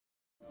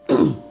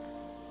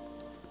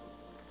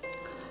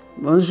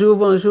Bonjour,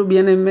 bonjour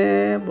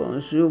bien-aimés,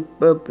 bonjour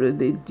peuple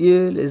de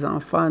Dieu, les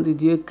enfants de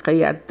Dieu,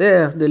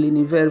 créateurs de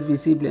l'univers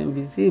visible et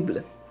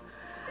invisible.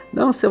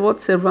 Donc c'est votre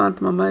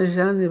servante Maman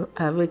Jeanne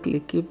avec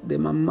l'équipe de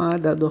Maman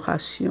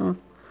d'adoration.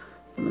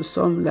 Nous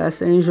sommes là,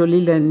 c'est un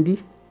joli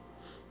lundi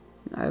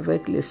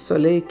avec le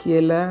soleil qui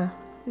est là,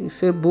 il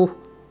fait beau.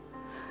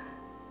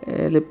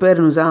 Et le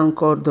Père nous a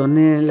encore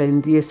donné un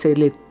lundi et c'est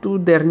le tout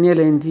dernier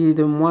lundi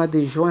du mois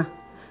de juin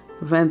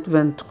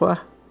 2023.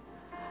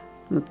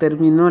 Nous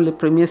terminons le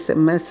premier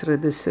semestre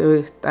de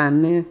cette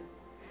année.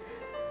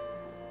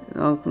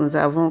 Donc, nous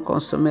avons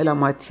consommé la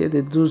moitié de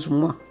 12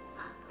 mois.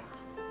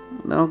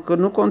 Donc,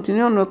 nous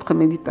continuons notre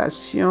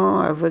méditation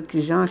avec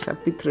Jean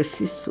chapitre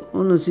 6,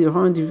 où nous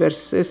irons du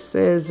verset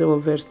 16 au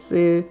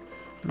verset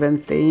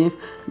 21.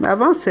 Mais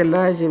avant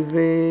cela, je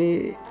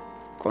vais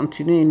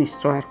continuer une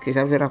histoire que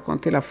j'avais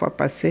racontée la fois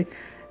passée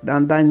dans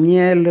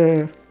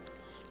Daniel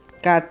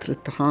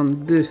 4,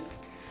 32.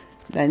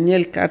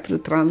 Daniel 4,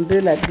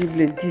 32, la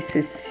Bible dit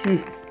ceci.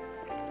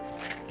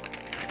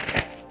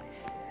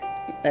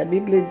 La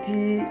Bible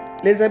dit,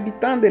 « Les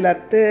habitants de la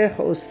terre,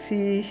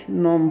 aussi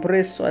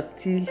nombreux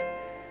soient-ils,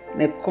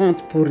 ne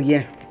comptent pour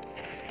rien.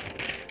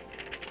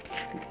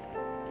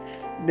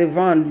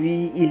 Devant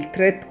lui, il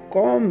traite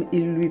comme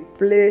il lui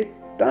plaît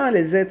tant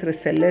les êtres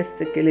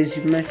célestes que les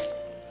humains.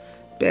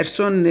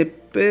 Personne ne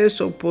peut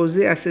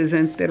s'opposer à ses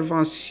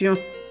interventions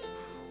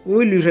ou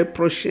lui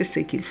reprocher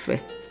ce qu'il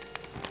fait. »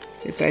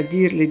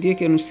 C'est-à-dire, le Dieu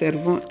que nous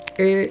servons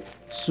est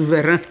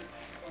souverain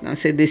dans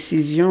ses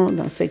décisions,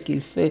 dans ce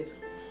qu'il fait.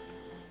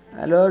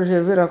 Alors, je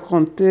vais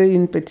raconter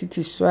une petite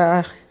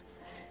histoire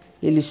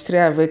illustrée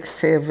avec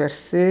ces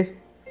versets.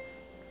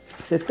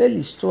 C'était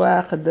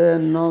l'histoire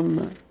d'un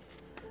homme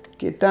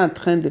qui était en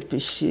train de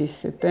pêcher.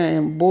 C'était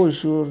un beau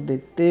jour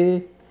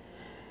d'été.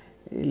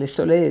 Le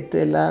soleil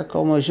était là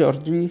comme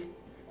aujourd'hui.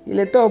 Il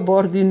était au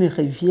bord d'une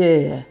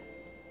rivière.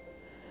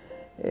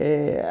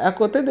 Et à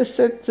côté de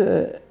cette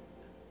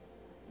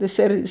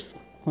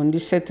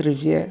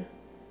rivière,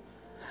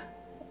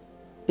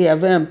 il y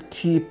avait un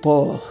petit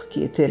port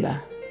qui était là.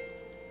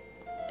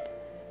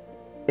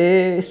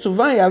 Et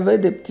souvent, il y avait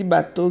des petits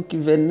bateaux qui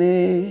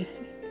venaient,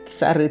 qui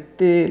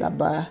s'arrêtaient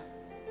là-bas.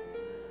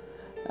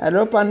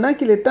 Alors, pendant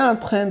qu'il était en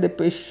train de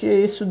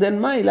pêcher,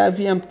 soudainement, il a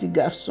vu un petit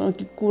garçon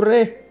qui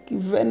courait, qui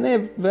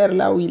venait vers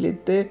là où il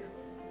était.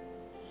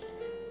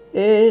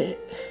 Et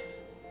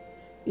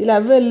il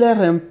avait l'air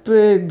un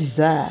peu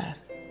bizarre.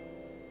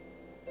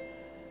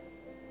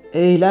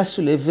 Et il a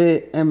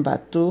soulevé un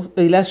bateau,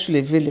 et il a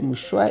soulevé le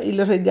mouchoir.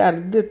 Il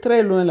regardait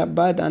très loin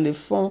là-bas dans le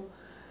fond.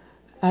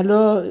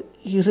 Alors,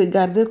 il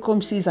regardait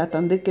comme s'il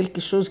attendait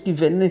quelque chose qui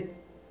venait.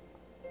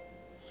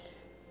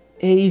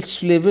 Et il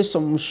soulevait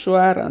son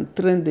mouchoir en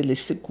train de le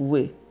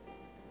secouer.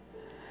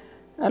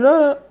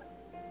 Alors,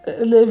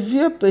 le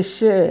vieux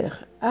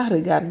pêcheur a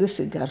regardé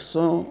ce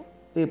garçon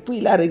et puis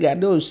il a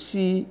regardé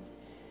aussi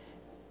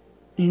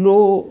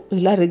l'eau,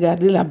 il a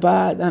regardé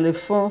là-bas dans le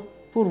fond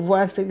pour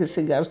voir ce que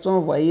ce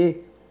garçon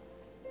voyait.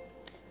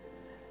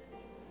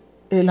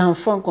 Et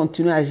l'enfant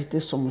continuait à agiter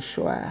son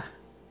mouchoir.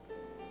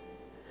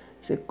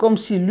 C'est comme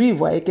si lui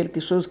voyait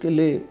quelque chose que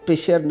le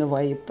pêcheur ne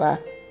voyait pas.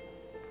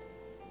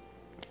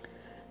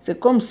 C'est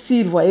comme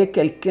s'il voyait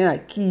quelqu'un à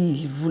qui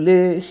il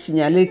voulait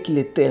signaler qu'il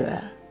était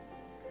là.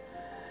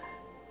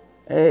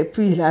 Et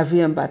puis il a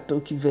vu un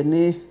bateau qui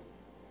venait.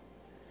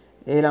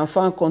 Et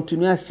l'enfant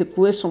continuait à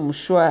secouer son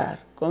mouchoir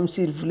comme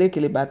s'il voulait que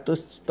le bateau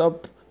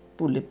stoppe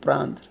pour le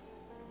prendre.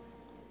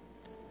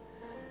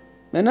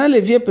 Maintenant, le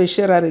vieux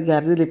pêcheur a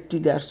regardé le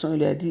petit garçon et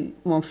lui a dit,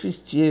 « Mon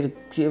fils, tu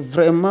es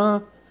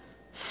vraiment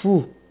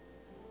fou.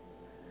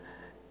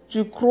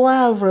 Tu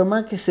crois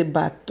vraiment que ce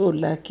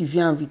bateau-là qui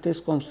vient en vitesse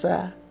comme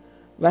ça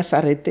va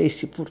s'arrêter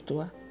ici pour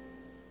toi? »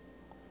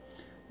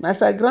 Mais à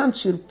sa grande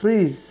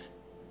surprise,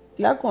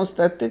 il a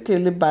constaté que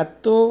le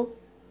bateau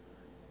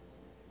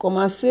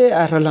commençait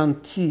à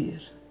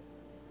ralentir.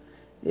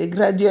 Et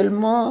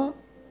graduellement,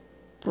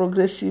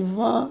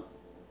 progressivement,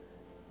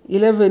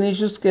 il est venu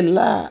jusque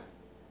là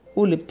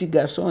où le petit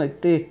garçon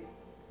était.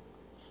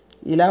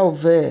 Il a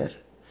ouvert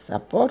sa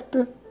porte,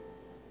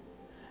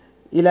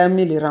 il a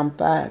mis les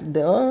remparts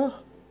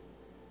dehors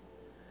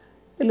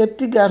et le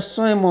petit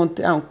garçon est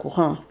monté en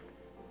courant.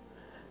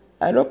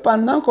 Alors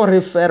pendant qu'on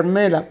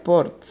refermait la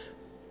porte,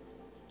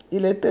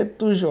 il était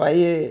tout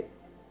joyeux.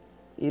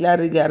 Il a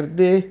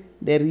regardé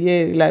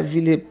derrière, il a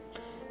vu le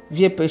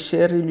vieux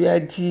pêcheur, il lui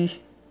a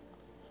dit,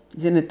 «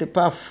 Je n'étais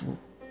pas fou.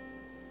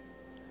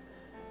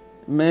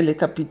 Mais le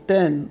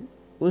capitaine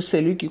ou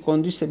celui qui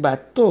conduit ce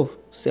bateau,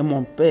 c'est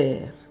mon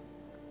père.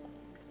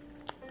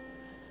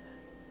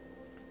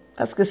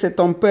 Parce que c'est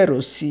ton père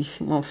aussi,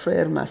 mon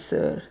frère, ma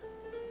sœur.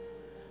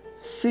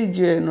 Si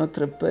Dieu est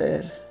notre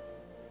Père,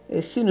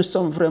 et si nous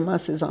sommes vraiment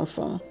ses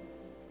enfants,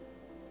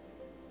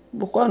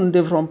 pourquoi nous ne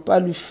devrons pas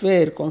lui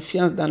faire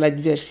confiance dans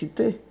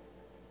l'adversité?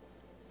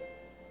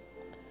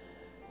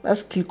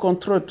 Parce qu'il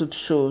contrôle toutes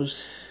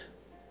choses.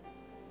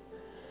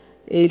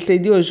 Et il te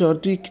dit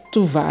aujourd'hui que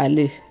tout va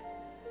aller.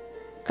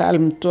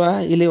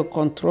 Calme-toi, il est au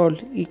contrôle,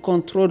 il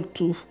contrôle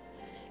tout.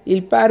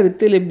 Il peut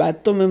arrêter les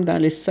bateaux même dans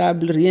les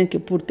sables, rien que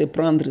pour te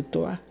prendre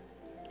toi.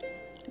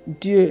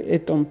 Dieu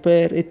est ton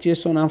Père et tu es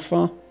son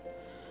enfant.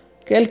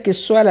 Quelle que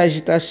soit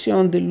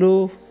l'agitation de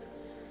l'eau,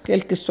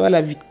 quelle que soit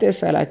la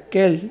vitesse à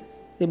laquelle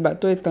le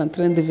bateau est en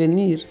train de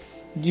venir,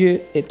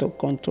 Dieu est au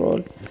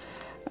contrôle.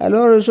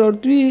 Alors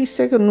aujourd'hui,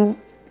 c'est que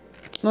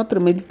notre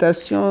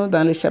méditation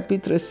dans le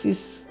chapitre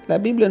 6, la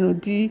Bible nous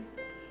dit,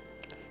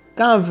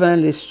 quand vint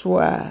le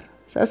soir,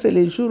 ça c'est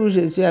le jour où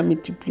Jésus a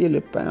multiplié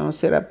le pain. On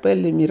se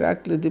rappelle le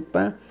miracle du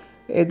pain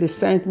et de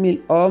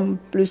 5000 hommes,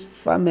 plus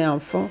femmes et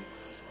enfants,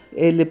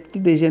 et le petit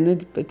déjeuner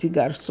du petit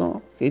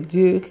garçon. C'est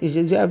Dieu que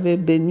Jésus avait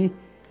béni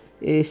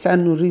et ça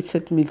nourrit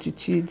cette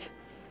multitude.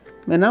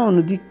 Maintenant, on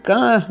nous dit,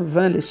 quand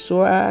vint le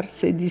soir,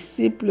 ses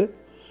disciples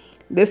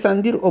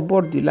descendirent au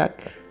bord du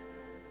lac,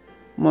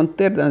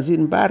 montèrent dans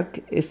une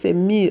barque et se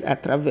mirent à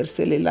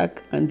traverser le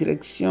lac en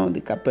direction de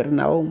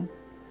Capernaum.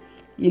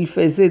 Il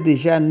faisait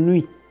déjà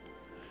nuit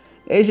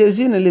et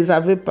Jésus ne les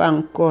avait pas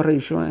encore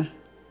rejoints.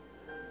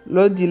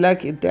 L'eau du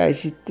lac était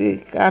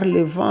agitée car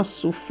le vent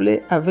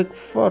soufflait avec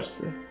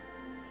force.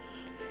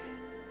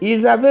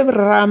 Ils avaient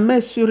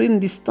ramé sur une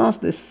distance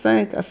de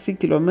 5 à 6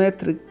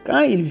 kilomètres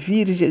quand ils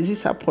virent Jésus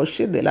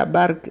s'approcher de la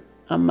barque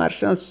en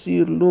marchant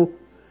sur l'eau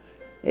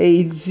et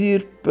ils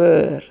eurent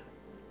peur.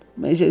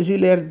 Mais Jésus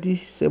leur dit,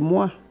 c'est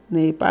moi,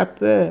 n'ayez pas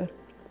peur.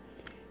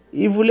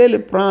 Ils voulaient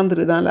le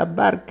prendre dans la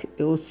barque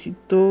et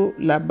aussitôt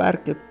la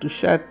barque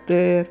toucha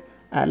terre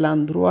à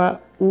l'endroit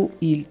où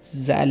ils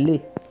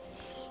allaient.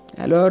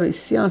 Alors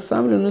ici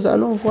ensemble, nous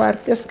allons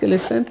voir qu'est-ce que le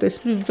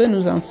Saint-Esprit veut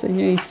nous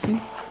enseigner ici.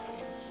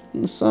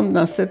 Nous sommes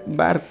dans cette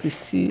barque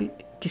ici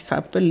qui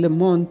s'appelle le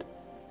monde.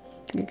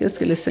 Et qu'est-ce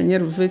que le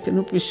Seigneur veut que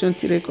nous puissions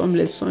tirer comme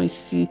leçon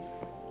ici?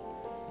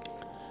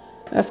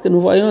 Parce que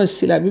nous voyons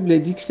ici, la Bible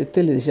dit que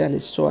c'était déjà le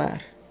soir.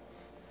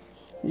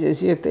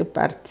 Jésus était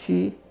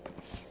parti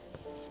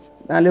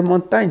dans les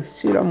montagnes,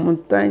 sur la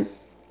montagne.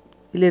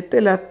 Il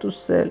était là tout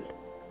seul.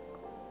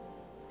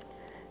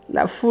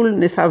 La foule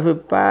ne savait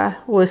pas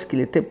où est-ce qu'il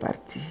était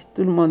parti.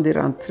 Tout le monde est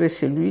rentré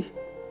chez lui.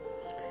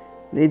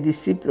 Les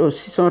disciples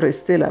aussi sont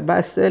restés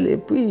là-bas seuls et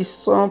puis ils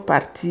sont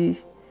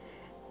partis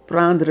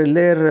prendre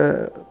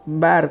leur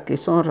barque et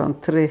sont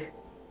rentrés.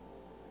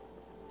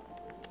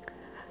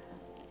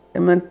 Et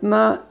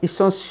maintenant, ils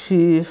sont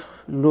sur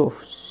l'eau,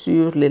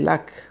 sur le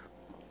lac.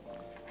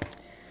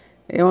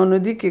 Et on nous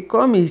dit que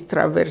comme ils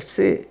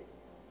traversaient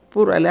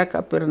pour aller à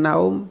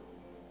Capernaum,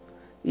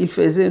 il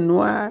faisait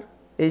noir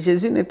et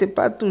Jésus n'était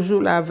pas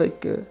toujours là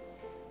avec eux.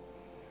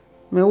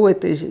 Mais où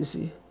était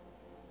Jésus?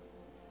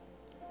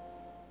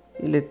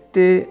 Il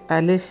était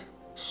allé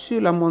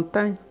sur la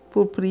montagne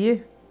pour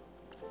prier.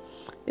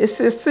 Et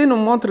ceci nous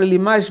montre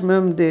l'image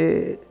même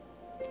de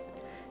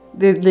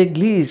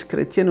l'Église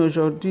chrétienne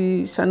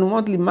aujourd'hui. Ça nous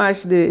montre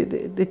l'image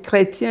des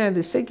chrétiens,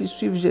 de ceux qui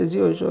suivent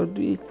Jésus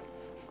aujourd'hui.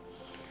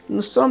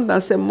 Nous sommes dans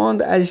ce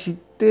monde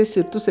agité,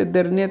 surtout ces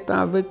derniers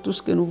temps, avec tout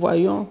ce que nous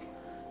voyons.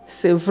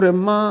 C'est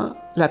vraiment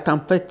la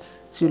tempête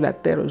sur la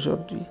terre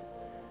aujourd'hui.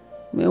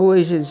 Mais où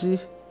est Jésus?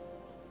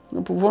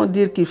 Nous pouvons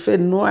dire qu'il fait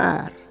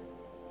noir.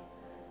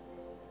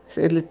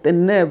 C'est les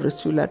ténèbres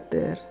sur la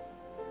terre.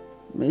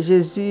 Mais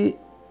Jésus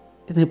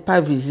n'est pas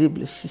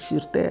visible ici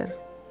sur terre.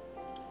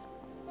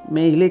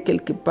 Mais il est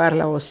quelque part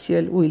là au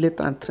ciel où il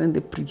est en train de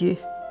prier.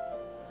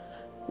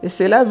 Et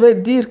cela veut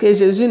dire que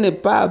Jésus n'est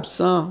pas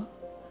absent.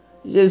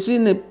 Jésus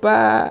n'est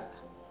pas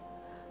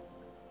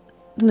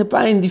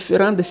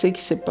indifférent de ce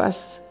qui se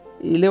passe.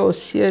 Il est au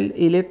ciel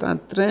et il est en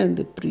train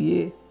de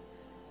prier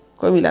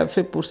comme il a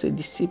fait pour ses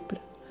disciples.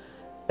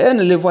 Eux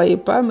ne le voyaient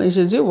pas, mais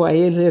Jésus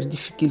voyait leurs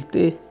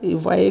difficultés. Il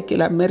voyait que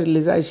la mer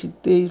les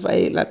agitait, il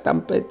voyait la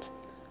tempête.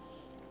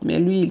 Mais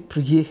lui, il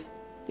priait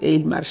et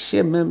il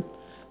marchait même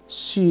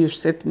sur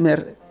cette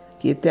mer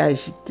qui était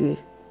agitée.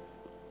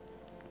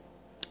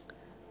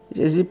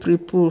 Jésus prie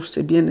pour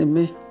ses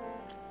bien-aimés.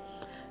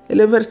 Et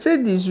le verset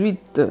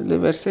 18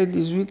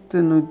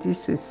 nous dit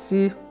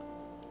ceci.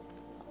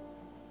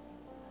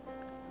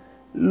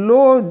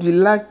 L'eau du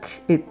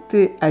lac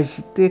était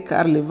agitée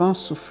car le vent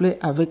soufflait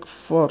avec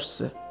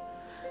force.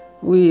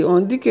 Oui, on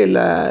dit que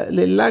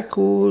le lac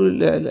ou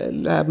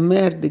la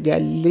mer de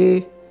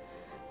Galilée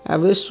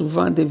avait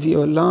souvent des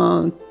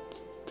violentes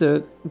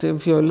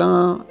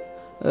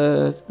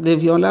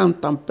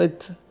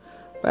tempêtes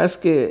parce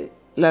que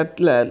il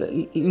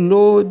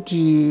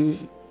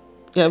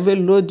y avait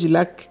l'eau du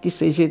lac qui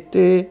se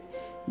jetait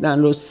dans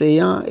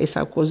l'océan et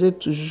ça causait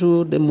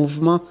toujours des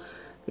mouvements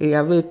et il y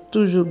avait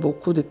toujours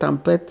beaucoup de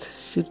tempêtes,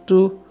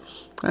 surtout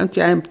quand il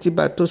y a un petit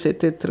bateau,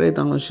 c'était très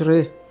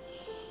dangereux.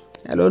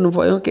 Alors nous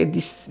voyons que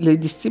les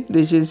disciples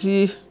de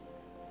Jésus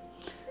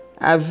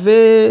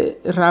avaient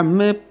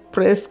ramé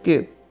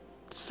presque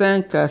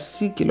 5 à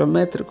 6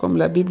 kilomètres, comme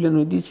la Bible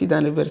nous dit ici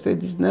dans le verset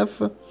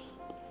 19.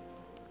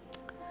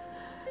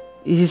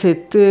 Ils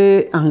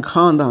étaient en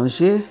grand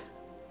danger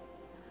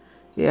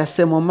et à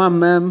ce moment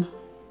même,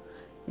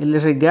 ils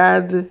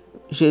regardent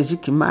Jésus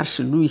qui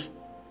marche, lui,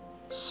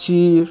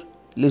 sur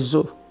les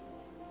eaux.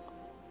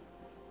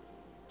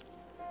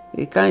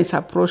 Et quand ils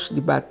s'approchent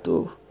du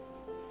bateau,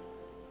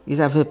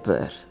 ils avaient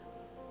peur.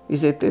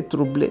 Ils étaient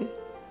troublés.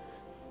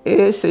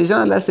 Et ces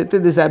gens-là, c'était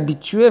des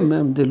habitués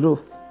même de l'eau.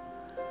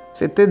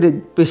 C'était des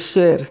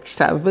pêcheurs qui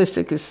savaient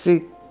ce que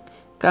c'est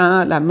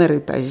quand la mer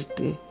est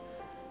agitée.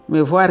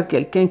 Mais voir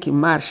quelqu'un qui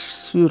marche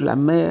sur la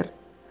mer,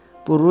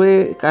 pour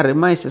eux,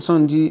 carrément, ils se sont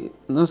dit,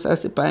 non, ça,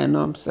 c'est pas un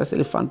homme, ça, c'est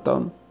le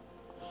fantôme.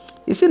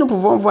 Ici, nous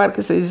pouvons voir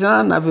que ces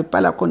gens n'avaient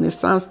pas la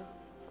connaissance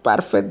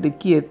parfaite de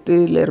qui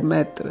était leur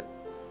maître.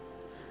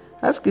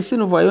 Parce qu'ici,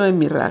 nous voyons un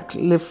miracle.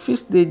 Le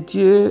Fils de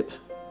Dieu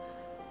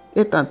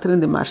est en train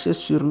de marcher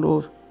sur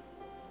l'eau,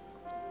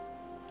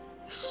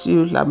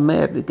 sur la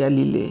mer de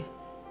Galilée.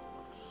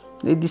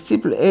 Les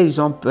disciples, eux,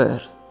 ils ont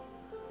peur.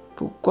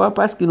 Pourquoi?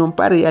 Parce qu'ils n'ont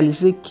pas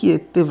réalisé qui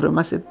était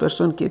vraiment cette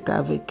personne qui était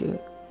avec eux.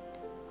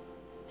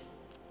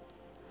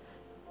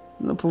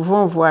 Nous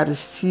pouvons voir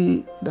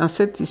ici, dans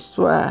cette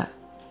histoire,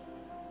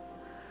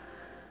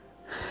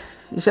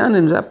 Jean ne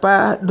nous a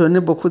pas donné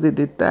beaucoup de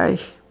détails,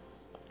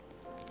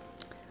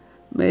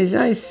 mais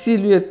Jean ici,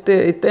 lui,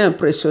 était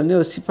impressionné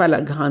aussi par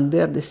la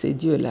grandeur de ces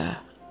dieux-là.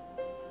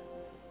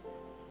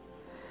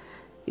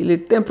 Il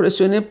était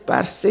impressionné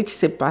par ce qui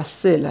s'est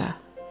passé là.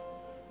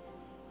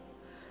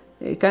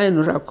 Et quand il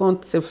nous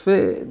raconte ce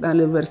fait, dans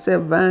le verset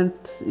 20,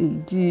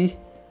 il dit,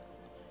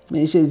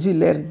 mais Jésus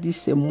leur dit,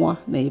 c'est moi,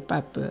 n'ayez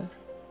pas peur.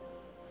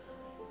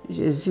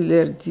 Jésus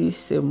leur dit,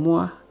 c'est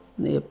moi,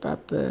 n'ayez pas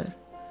peur.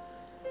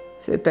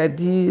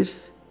 C'est-à-dire,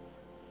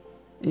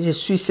 je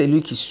suis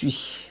celui qui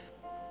suis.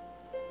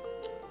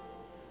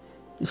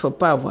 Il ne faut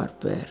pas avoir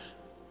peur.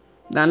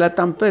 Dans la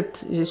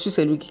tempête, je suis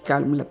celui qui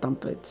calme la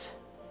tempête.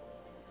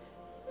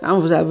 Quand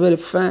vous avez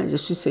faim, je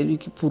suis celui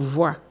qui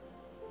pourvoit.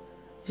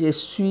 Je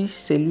suis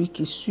celui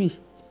qui suis.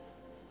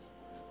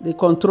 Je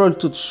contrôle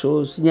toutes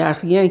choses. Il n'y a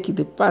rien qui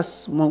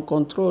dépasse mon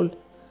contrôle.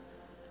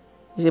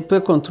 Je peux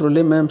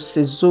contrôler même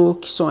ces eaux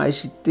qui sont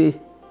agitées.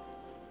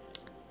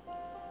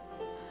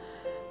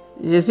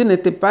 Jésus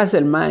n'était pas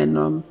seulement un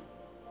homme,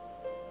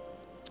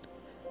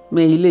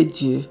 mais il est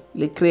Dieu,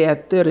 le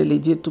Créateur et le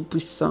Dieu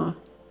Tout-Puissant.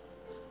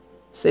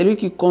 C'est lui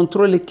qui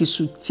contrôle et qui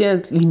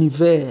soutient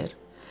l'univers.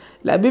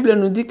 La Bible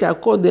nous dit qu'à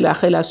cause de la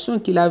relation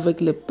qu'il a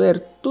avec le Père,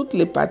 toutes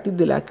les parties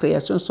de la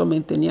création sont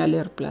maintenues à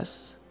leur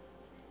place.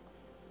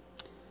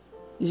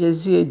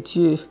 Jésus est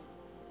Dieu.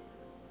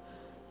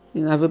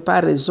 Il n'avait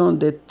pas raison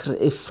d'être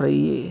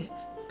effrayé.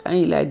 Quand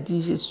il a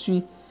dit « je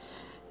suis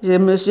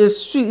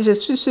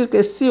sûr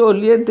que si au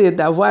lieu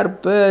d'avoir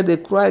peur, de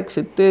croire que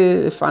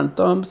c'était un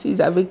fantôme,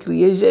 s'ils avaient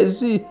crié «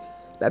 Jésus »,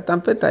 la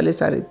tempête allait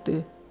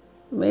s'arrêter.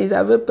 Mais ils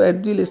avaient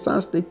perdu le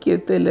sens de qui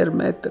était leur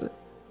maître.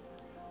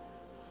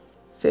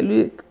 C'est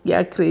lui qui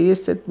a créé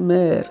cette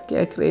mer, qui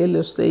a créé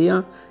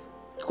l'océan,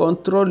 qui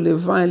contrôle le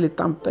vent et les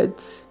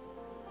tempêtes.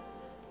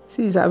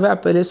 S'ils avaient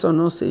appelé son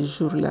nom ces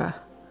jours-là,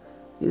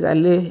 ils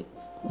allaient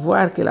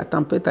voir que la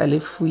tempête allait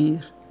fuir.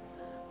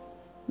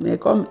 Mais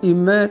comme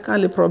humains, quand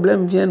les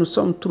problèmes viennent, nous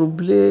sommes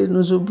troublés,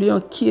 nous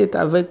oublions qui est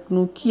avec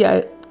nous, qui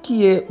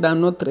est dans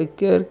notre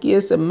cœur, qui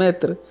est ce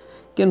maître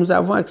que nous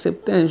avons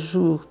accepté un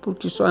jour pour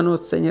qu'il soit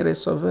notre Seigneur et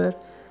Sauveur.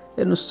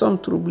 Et nous sommes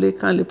troublés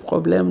quand les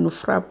problèmes nous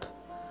frappent.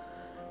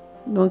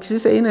 Donc si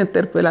c'est une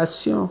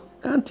interpellation,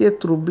 quand tu es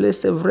troublé,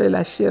 c'est vrai,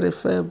 la chair est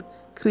faible,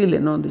 crie le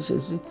nom de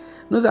Jésus.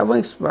 Nous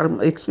avons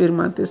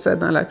expérimenté ça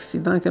dans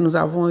l'accident que nous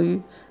avons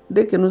eu.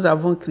 Dès que nous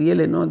avons crié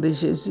le nom de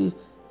Jésus,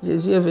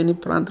 Jésus est venu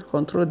prendre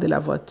contrôle de la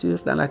voiture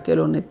dans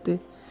laquelle on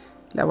était.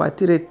 La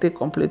voiture était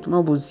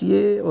complètement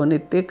bousillée, on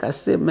était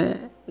cassé, mais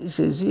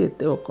Jésus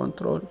était au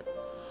contrôle.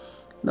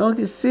 Donc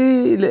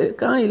ici,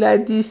 quand il a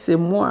dit « c'est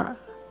moi »,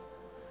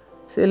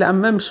 c'est la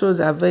même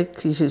chose avec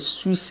 « je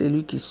suis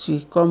celui qui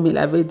suis », comme il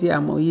avait dit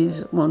à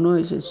Moïse « mon nom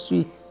est je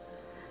suis ».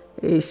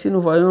 Et ici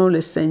nous voyons le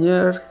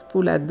Seigneur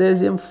pour la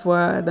deuxième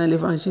fois dans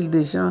l'évangile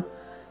de Jean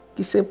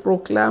qui se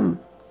proclame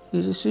 «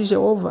 je suis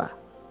Jéhovah ».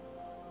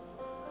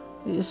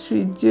 Je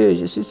suis Dieu,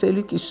 je suis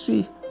celui qui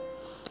suis.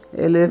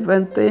 Et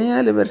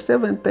le verset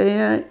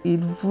 21, il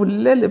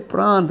voulait le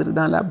prendre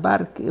dans la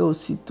barque et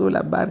aussitôt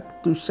la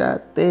barque toucha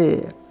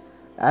terre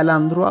à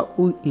l'endroit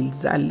où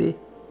ils allaient.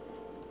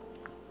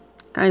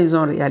 Quand ils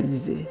ont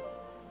réalisé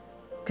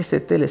que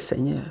c'était le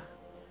Seigneur,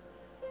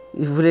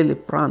 ils voulaient le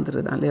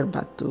prendre dans leur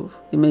bateau.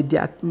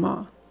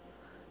 Immédiatement,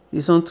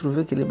 ils ont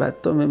trouvé que le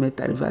bateau même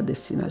est arrivé à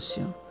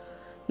destination.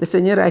 Le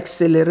Seigneur a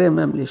accéléré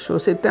même les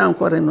choses. C'était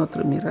encore un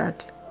autre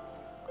miracle.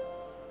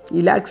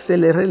 Il a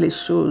accéléré les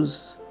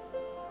choses.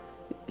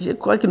 Je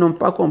crois qu'ils n'ont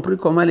pas compris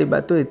comment les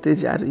bateaux étaient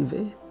déjà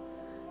arrivés.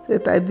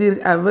 C'est-à-dire,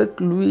 avec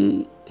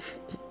lui,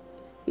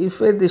 il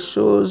fait des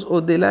choses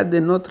au-delà de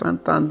notre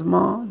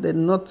entendement, de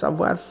notre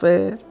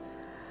savoir-faire.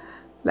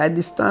 La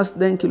distance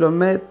d'1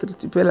 kilomètre,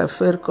 tu peux la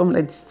faire comme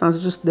la distance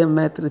juste d'1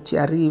 mètre, tu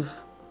arrives.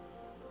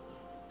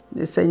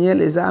 Le Seigneur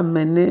les a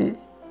amenés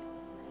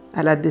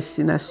à la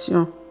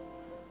destination.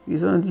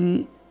 Ils ont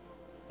dit,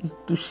 ils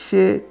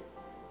touchaient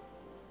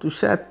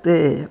à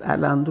terre, à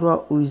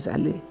l'endroit où ils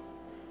allaient.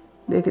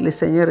 Dès que le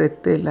Seigneur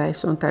était là, ils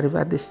sont arrivés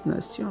à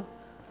destination.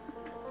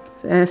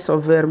 C'est un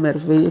sauveur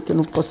merveilleux que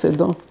nous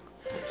possédons.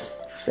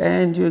 C'est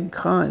un Dieu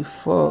grand et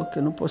fort que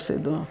nous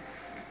possédons.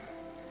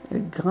 Le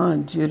grand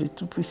Dieu, le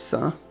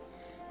Tout-Puissant.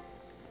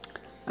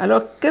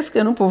 Alors, qu'est-ce que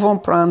nous pouvons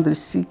prendre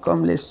ici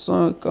comme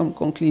leçon, comme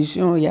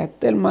conclusion? Il y a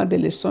tellement de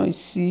leçons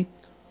ici.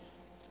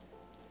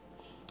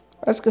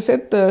 Parce que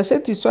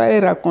cette histoire est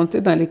racontée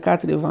dans les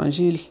 4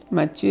 évangiles.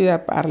 Matthieu a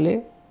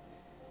parlé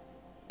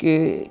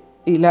que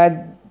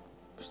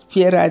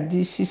Pierre a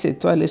dit, si c'est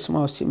toi,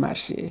 laisse-moi aussi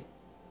marcher.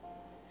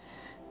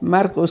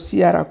 Marc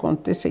aussi a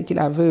raconté ce qu'il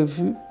avait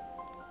vu.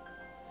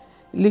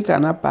 Luc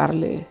en a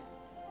parlé.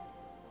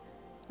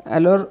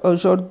 Alors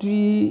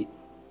aujourd'hui,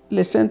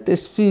 le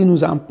Saint-Esprit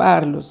nous en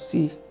parle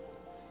aussi.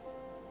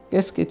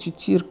 Qu'est-ce que tu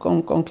tires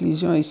comme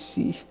conclusion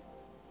ici?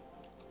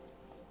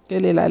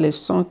 Quelle est la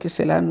leçon que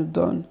cela nous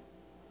donne?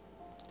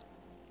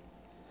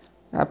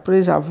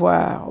 Après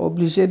avoir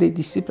obligé les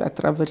disciples à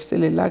traverser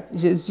le lac,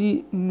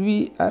 Jésus,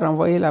 lui, a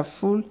renvoyé la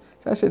foule.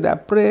 Ça, c'est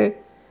d'après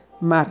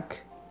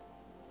Marc.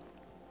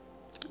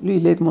 Lui,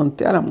 il est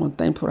monté à la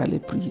montagne pour aller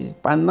prier.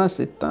 Pendant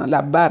ce temps,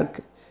 la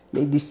barque,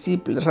 les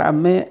disciples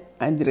ramaient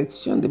en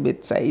direction de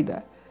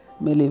Bethsaïda.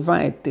 Mais le vent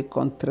était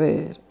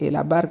contraire et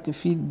la barque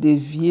fit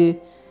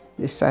dévier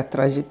de sa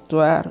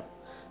trajectoire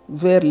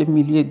vers le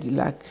milieu du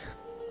lac.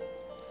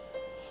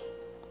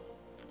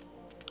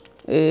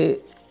 Et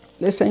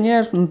le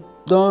Seigneur nous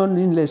donne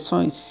une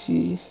leçon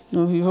ici.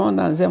 Nous vivons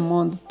dans un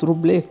monde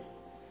troublé.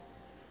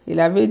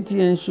 Il avait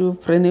dit un jour,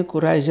 prenez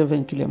courage, j'ai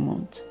vaincu le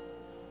monde.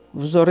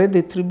 Vous aurez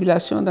des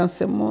tribulations dans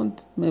ce monde,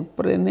 mais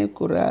prenez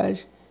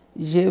courage,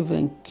 j'ai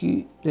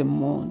vaincu le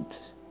monde.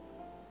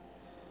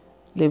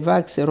 Les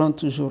vagues seront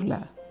toujours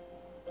là.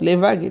 Les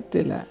vagues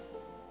étaient là,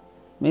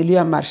 mais lui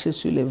a marché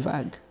sur les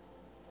vagues.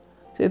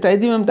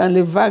 C'est-à-dire même dans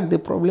les vagues des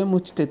problèmes où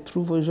tu te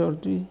trouves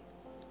aujourd'hui,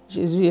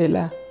 Jésus est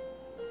là.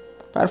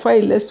 Parfois,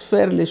 il laisse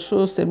faire les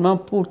choses seulement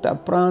pour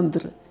t'apprendre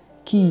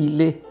qui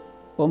il est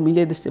au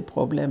milieu de ces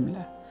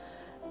problèmes-là.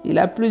 Il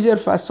a plusieurs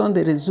façons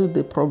de résoudre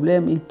des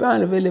problèmes. Il peut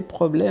enlever les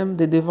problèmes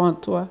de devant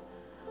toi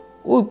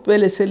ou il peut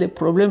laisser les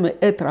problèmes et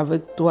être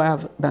avec toi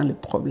dans les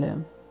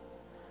problèmes.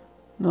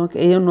 Donc,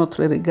 ayons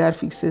notre regard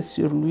fixé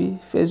sur lui.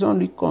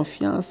 Faisons-lui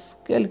confiance,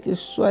 quels que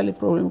soient les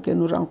problèmes que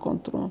nous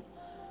rencontrons.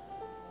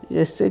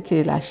 Je sais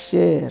que la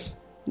chair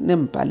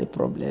n'aime pas les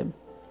problèmes.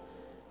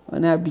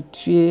 On est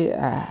habitué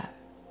à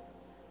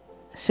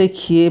ce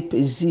qui est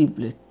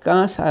paisible.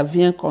 Quand ça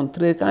vient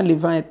contraire, quand le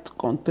vent est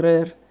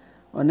contraire,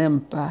 on n'aime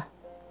pas.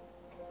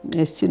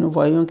 Et si nous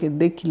voyons que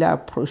dès qu'il a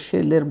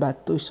approché leur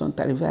bateau, ils sont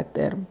arrivés à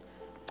terme.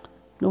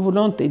 Nous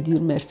voulons te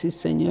dire merci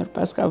Seigneur,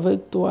 parce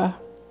qu'avec toi,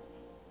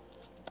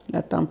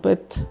 la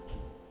tempête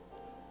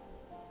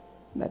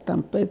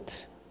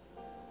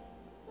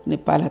n'est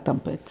pas la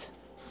tempête.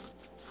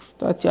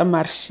 Toi, tu as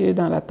marché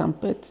dans la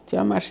tempête, tu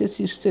as marché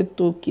sur cette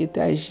eau qui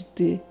était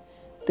agitée.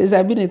 Tes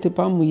habits n'étaient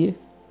pas mouillés.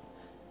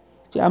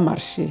 Tu as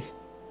marché.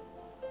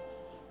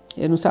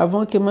 Et nous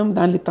savons que même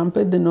dans les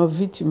tempêtes de nos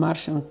vies, tu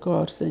marches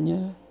encore,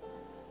 Seigneur.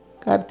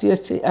 Car tu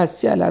es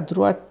assis à la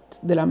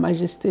droite de la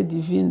majesté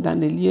divine dans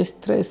les lieux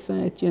très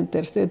saints et tu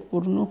intercèdes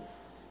pour nous.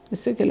 Et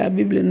ce que la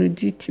Bible nous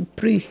dit, tu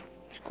pries,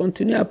 tu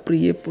continues à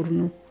prier pour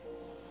nous.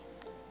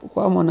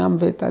 Pourquoi mon âme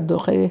veut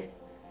t'adorer,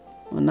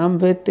 mon âme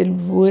veut te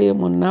louer,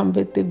 mon âme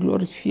veut te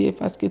glorifier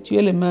parce que tu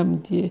es le même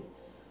Dieu.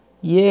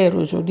 Hier,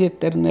 aujourd'hui,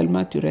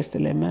 éternellement, tu restes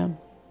le même.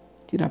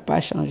 Tu n'as pas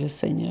changé,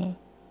 Seigneur.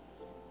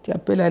 Tu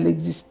appelles à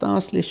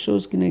l'existence les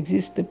choses qui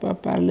n'existent pas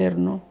par leur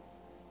nom.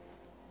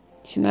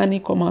 Tu n'as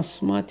ni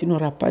commencement, tu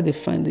n'auras pas de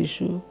fin de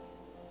jour.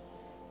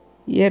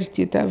 Hier,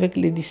 tu étais avec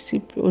les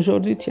disciples.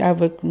 Aujourd'hui, tu es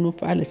avec nous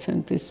par le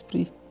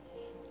Saint-Esprit.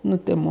 Nous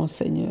t'aimons,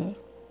 Seigneur.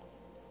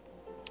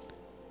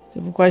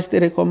 C'est pourquoi je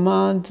te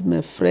recommande,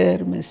 mes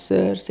frères, mes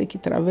sœurs, ceux qui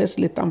traversent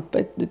les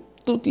tempêtes de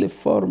toutes les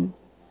formes.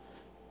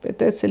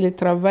 Peut-être c'est le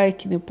travail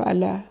qui n'est pas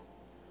là.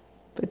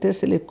 Peut-être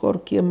c'est le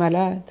corps qui est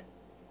malade.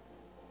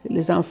 C'est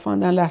les enfants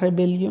dans la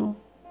rébellion.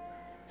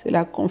 C'est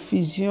la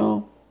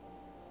confusion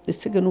de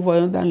ce que nous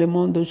voyons dans le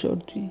monde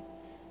aujourd'hui.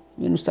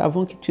 Mais nous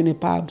savons que tu n'es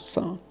pas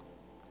absent.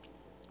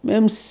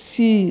 Même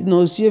si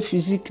nos yeux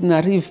physiques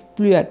n'arrivent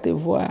plus à te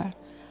voir,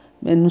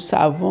 mais nous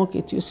savons que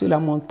tu es sur la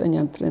montagne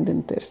en train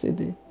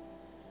d'intercéder.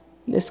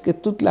 Laisse que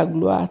toute la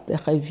gloire te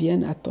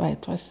revienne à toi et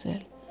toi seul.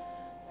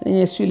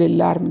 Seigneur, sur les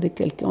larmes de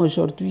quelqu'un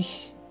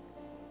aujourd'hui,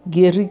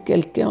 guéris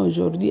quelqu'un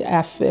aujourd'hui,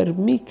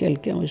 affermis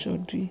quelqu'un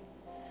aujourd'hui.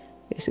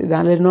 Et c'est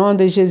dans le nom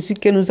de Jésus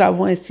que nous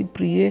avons ainsi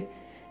prié.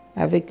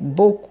 Avec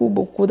beaucoup,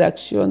 beaucoup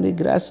d'actions de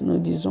grâce, nous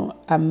disons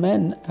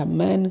Amen,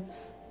 Amen.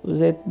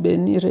 Vous êtes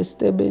bénis,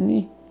 restez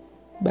bénis.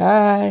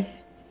 Bye.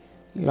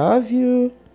 Love you.